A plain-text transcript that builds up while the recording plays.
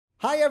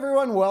Hi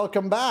everyone,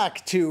 welcome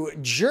back to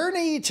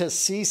Journey to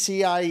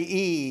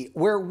CCIE,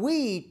 where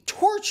we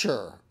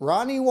torture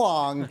Ronnie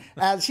Wong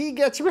as he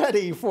gets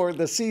ready for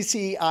the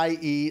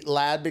CCIE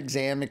lab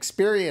exam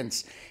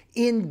experience.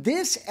 In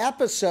this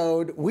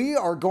episode, we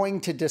are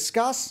going to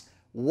discuss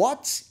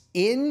what's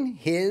in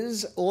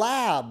his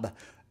lab.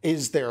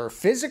 Is there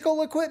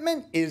physical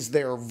equipment? Is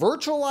there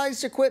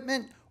virtualized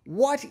equipment?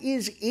 What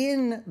is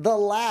in the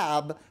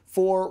lab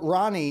for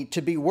Ronnie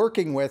to be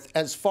working with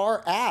as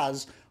far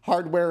as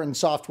hardware and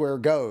software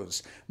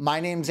goes? My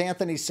name's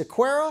Anthony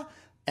Sequeira,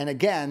 and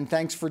again,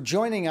 thanks for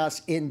joining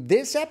us in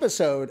this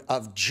episode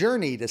of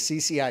Journey to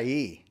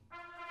CCIE.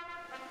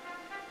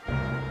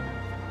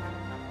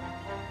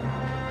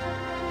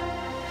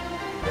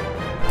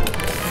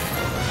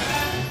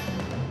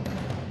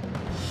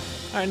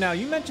 All right, now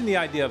you mentioned the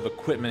idea of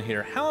equipment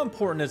here. How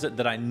important is it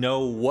that I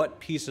know what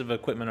piece of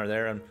equipment are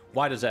there and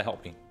why does that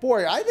help me?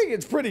 Boy, I think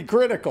it's pretty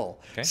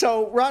critical. Okay.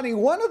 So, Ronnie,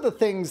 one of the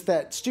things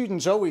that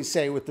students always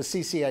say with the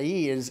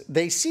CCIE is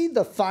they see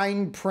the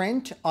fine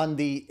print on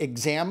the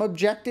exam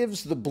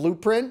objectives, the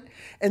blueprint,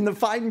 and the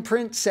fine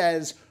print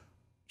says,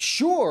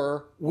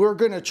 sure, we're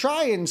going to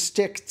try and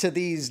stick to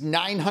these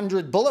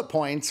 900 bullet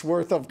points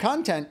worth of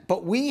content,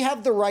 but we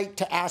have the right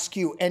to ask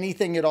you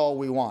anything at all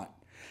we want.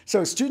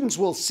 So students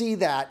will see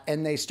that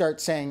and they start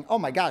saying, oh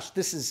my gosh,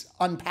 this is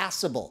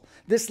unpassable.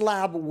 This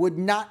lab would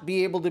not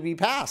be able to be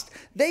passed.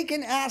 They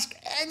can ask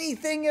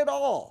anything at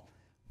all.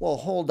 Well,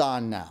 hold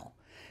on now.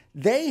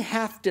 They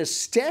have to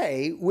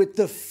stay with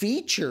the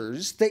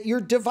features that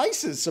your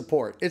devices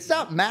support. It's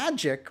not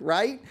magic,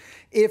 right?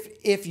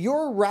 If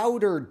your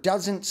router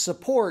doesn't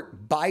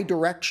support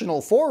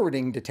bidirectional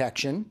forwarding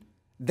detection,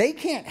 they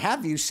can't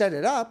have you set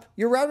it up.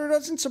 Your router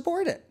doesn't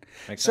support it.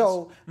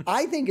 So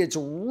I think it's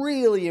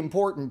really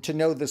important to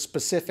know the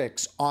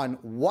specifics on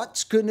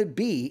what's going to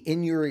be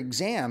in your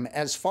exam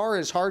as far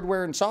as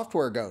hardware and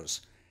software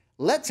goes.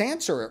 Let's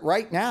answer it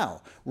right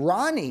now.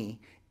 Ronnie,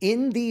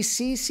 in the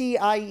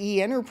CCIE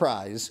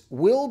Enterprise,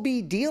 will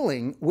be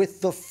dealing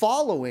with the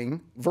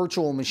following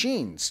virtual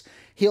machines.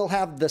 He'll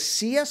have the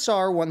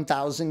CSR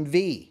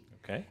 1000V.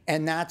 Okay.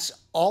 And that's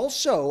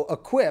also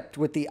equipped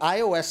with the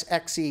iOS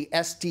XE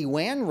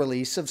SD-WAN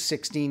release of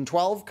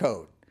 1612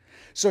 code.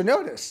 So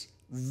notice,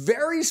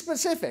 very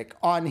specific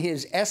on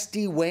his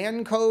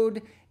SD-WAN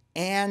code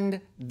and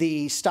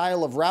the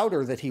style of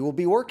router that he will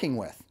be working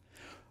with.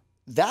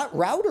 That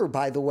router,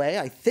 by the way,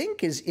 I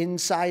think is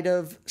inside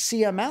of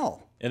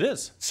CML. It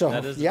is. So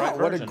that is the yeah, right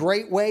what a version.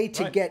 great way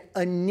to Right. get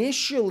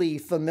initially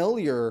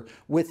familiar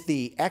with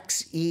the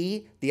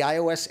XE, the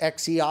iOS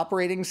XE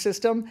operating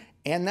system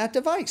and that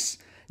device.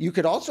 You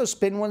could also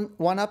spin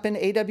one up in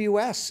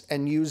AWS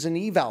and use an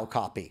eval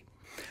copy.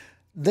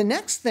 The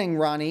next thing,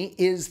 Ronnie,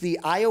 is the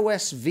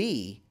iOS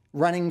V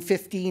running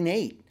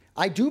 15.8.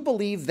 I do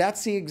believe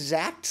that's the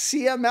exact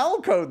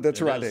CML code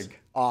that's running. is.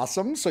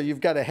 Awesome. So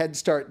you've got a head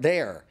start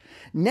there.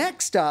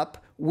 Next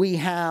up, we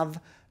have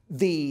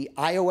the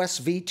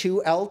iOS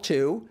V2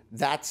 L2.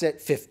 That's at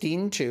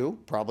 15.2,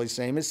 probably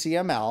same as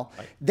CML.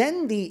 Right.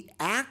 Then the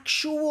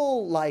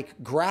actual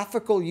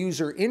graphical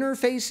user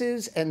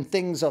interfaces and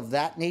things of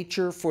that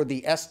nature for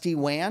the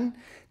SD-WAN,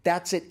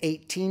 that's at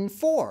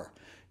 18.4.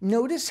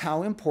 Notice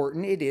how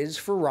important it is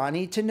for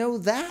Ronnie to know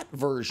that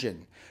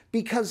version,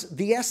 because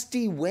the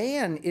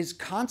SD-WAN is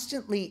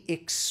constantly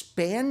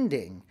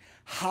expanding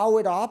how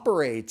it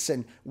operates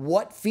and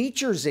what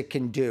features it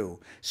can do.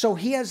 So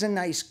he has a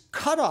nice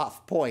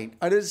cutoff point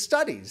on his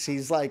studies.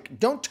 He's like,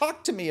 don't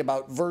talk to me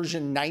about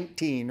version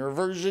 19 or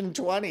version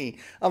 20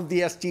 of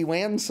the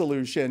SD-WAN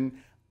solution.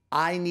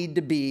 I need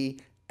to be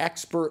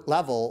expert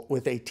level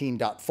with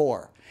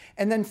 18.4.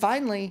 And then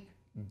finally,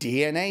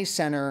 DNA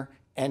Center.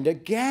 And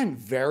again,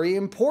 very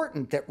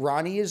important that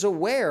Ronnie is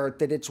aware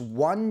that it's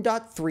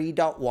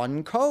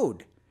 1.3.1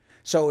 code.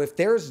 So if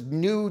there's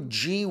new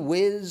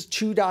gWiz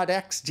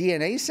 2.x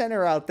DNA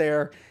Center out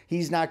there,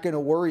 he's not going to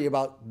worry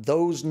about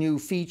those new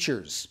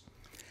features.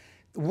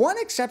 One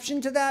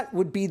exception to that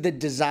would be the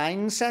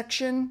design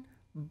section.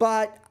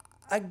 But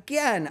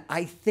again,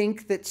 I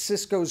think that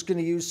Cisco's going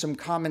to use some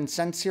common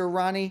sense here,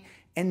 Ronnie,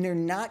 and they're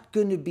not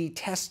going to be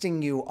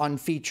testing you on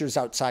features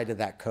outside of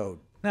that code.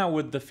 Now,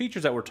 with the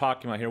features that we're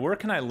talking about here, where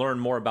can I learn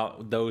more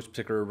about those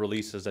particular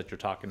releases that you're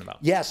talking about?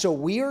 Yeah, so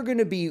we are going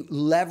to be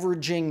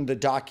leveraging the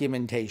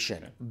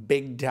documentation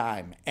big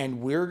time. And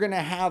we're going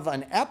to have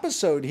an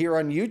episode here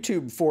on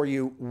YouTube for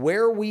you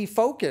where we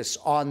focus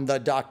on the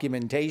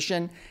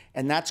documentation.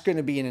 And that's going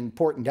to be an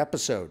important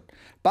episode.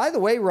 By the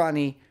way,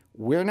 Ronnie,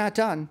 we're not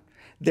done.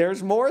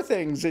 There's more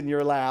things in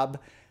your lab.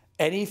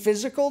 Any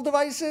physical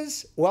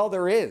devices? Well,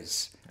 there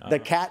is. The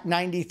CAT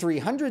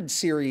 9300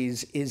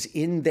 series is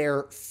in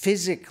there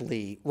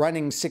physically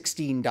running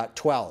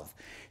 16.12.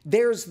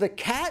 There's the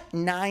CAT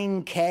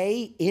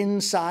 9K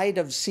inside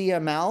of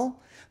CML,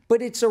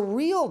 but it's a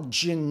real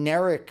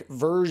generic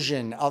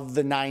version of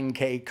the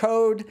 9K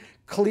code.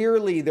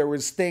 Clearly, there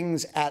was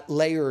things at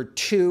layer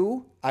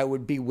 2, I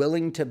would be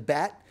willing to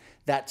bet,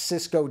 that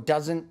Cisco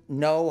doesn't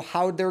know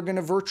how they're going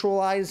to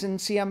virtualize in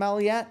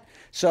CML yet.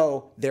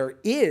 So there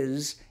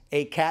is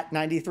a CAT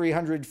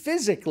 9300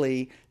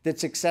 physically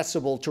that's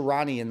accessible to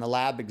Ronnie in the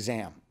lab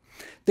exam.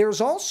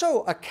 There's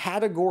also a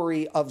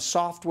category of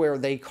software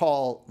they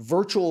call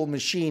virtual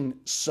machine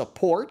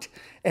support.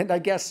 And I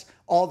guess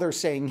all they're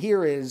saying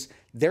here is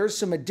there's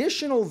some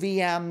additional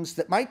VMs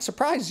that might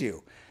surprise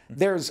you.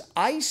 There's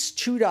ICE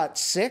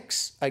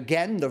 2.6.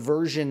 Again, the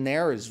version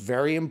there is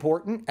very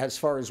important as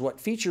far as what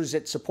features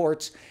it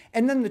supports.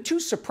 And then the two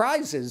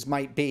surprises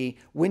might be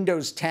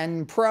Windows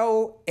 10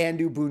 Pro and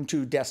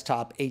Ubuntu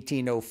Desktop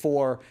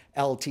 18.04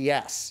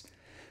 LTS.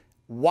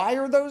 Why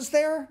are those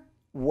there?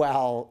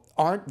 Well,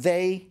 aren't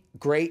they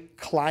great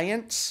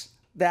clients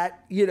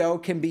that,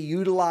 can be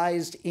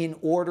utilized in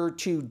order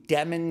to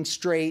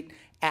demonstrate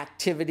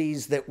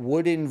activities that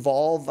would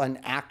involve an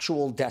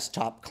actual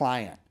desktop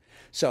client?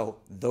 So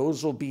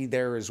those will be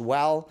there as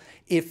well.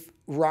 If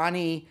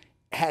Ronnie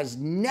has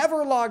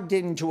never logged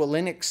into a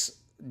Linux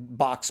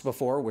box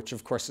before, which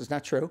of course is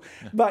not true,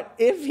 but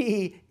if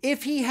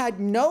he had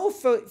no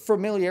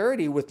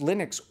familiarity with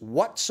Linux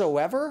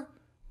whatsoever,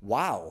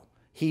 wow,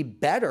 he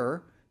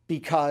better,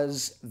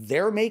 because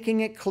they're making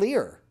it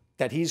clear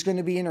that he's going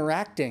to be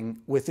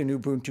interacting with an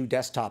Ubuntu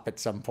desktop at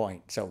some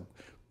point. So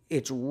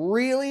it's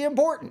really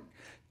important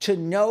to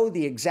know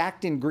the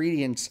exact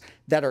ingredients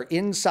that are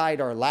inside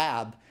our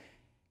lab.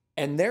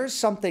 And there's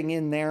something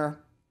in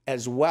there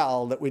as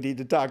well that we need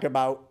to talk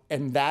about,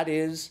 and that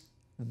is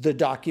the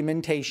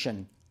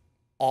documentation,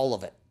 all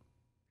of it.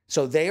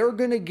 So they are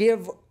going to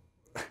give,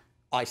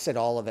 I said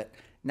all of it,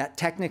 not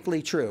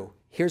technically true.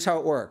 Here's how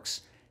it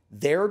works.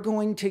 They're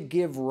going to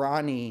give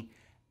Ronnie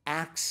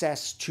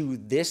access to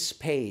this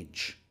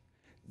page,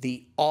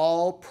 the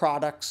All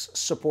Products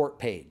Support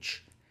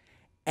page.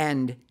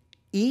 And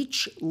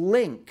each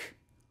link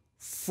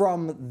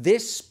from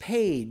this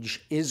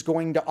page is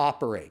going to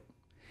operate.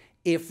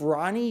 If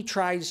Ronnie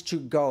tries to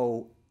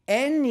go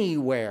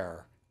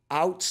anywhere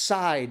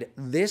outside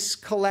this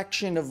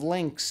collection of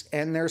links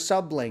and their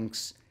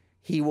sublinks,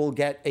 he will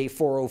get a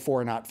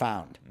 404 not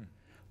found.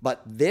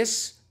 But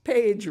this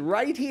page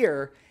right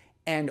here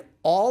and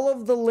all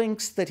of the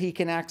links that he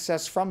can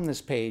access from this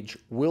page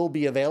will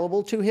be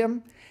available to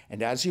him.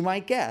 And as you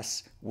might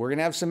guess, we're going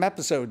to have some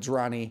episodes,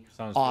 Ronnie,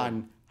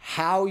 on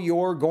how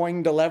you're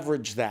going to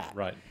leverage that.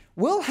 Right.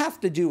 We'll have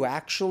to do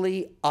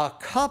actually a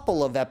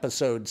couple of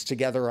episodes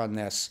together on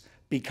this,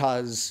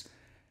 because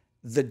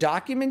the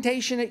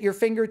documentation at your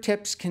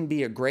fingertips can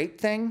be a great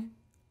thing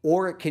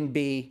or it can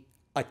be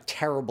a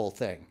terrible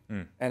thing.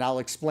 And I'll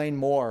explain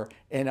more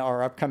in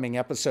our upcoming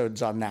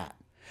episodes on that.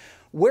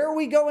 Where are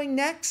we going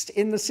next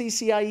in the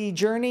CCIE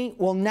journey?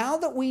 Well, now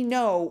that we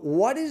know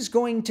what is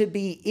going to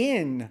be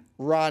in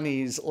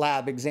Ronnie's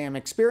lab exam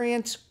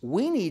experience,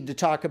 we need to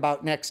talk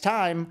about next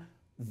time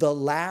the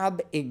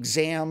lab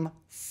exam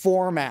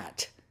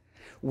format.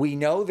 We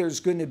know there's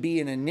going to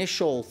be an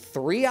initial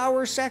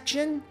 3-hour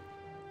section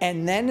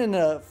and then in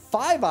a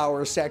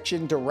 5-hour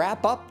section to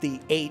wrap up the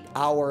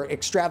 8-hour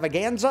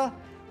extravaganza.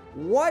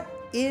 What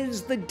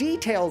is the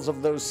details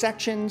of those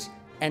sections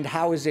and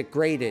how is it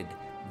graded?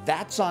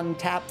 That's on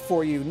tap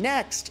for you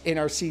next in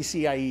our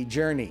CCIE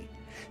journey.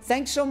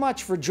 Thanks so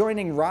much for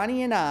joining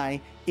Ronnie and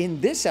I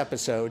in this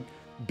episode.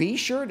 Be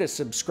sure to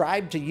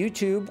subscribe to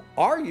YouTube,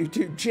 our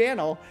YouTube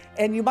channel,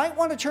 and you might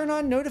want to turn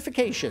on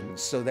notifications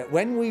so that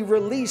when we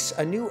release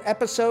a new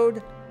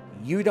episode,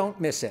 you don't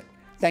miss it.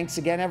 Thanks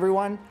again,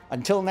 everyone.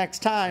 Until next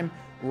time,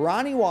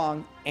 Ronnie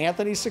Wong,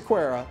 Anthony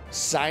Sequeira,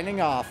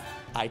 signing off,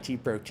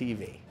 IT Pro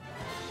TV.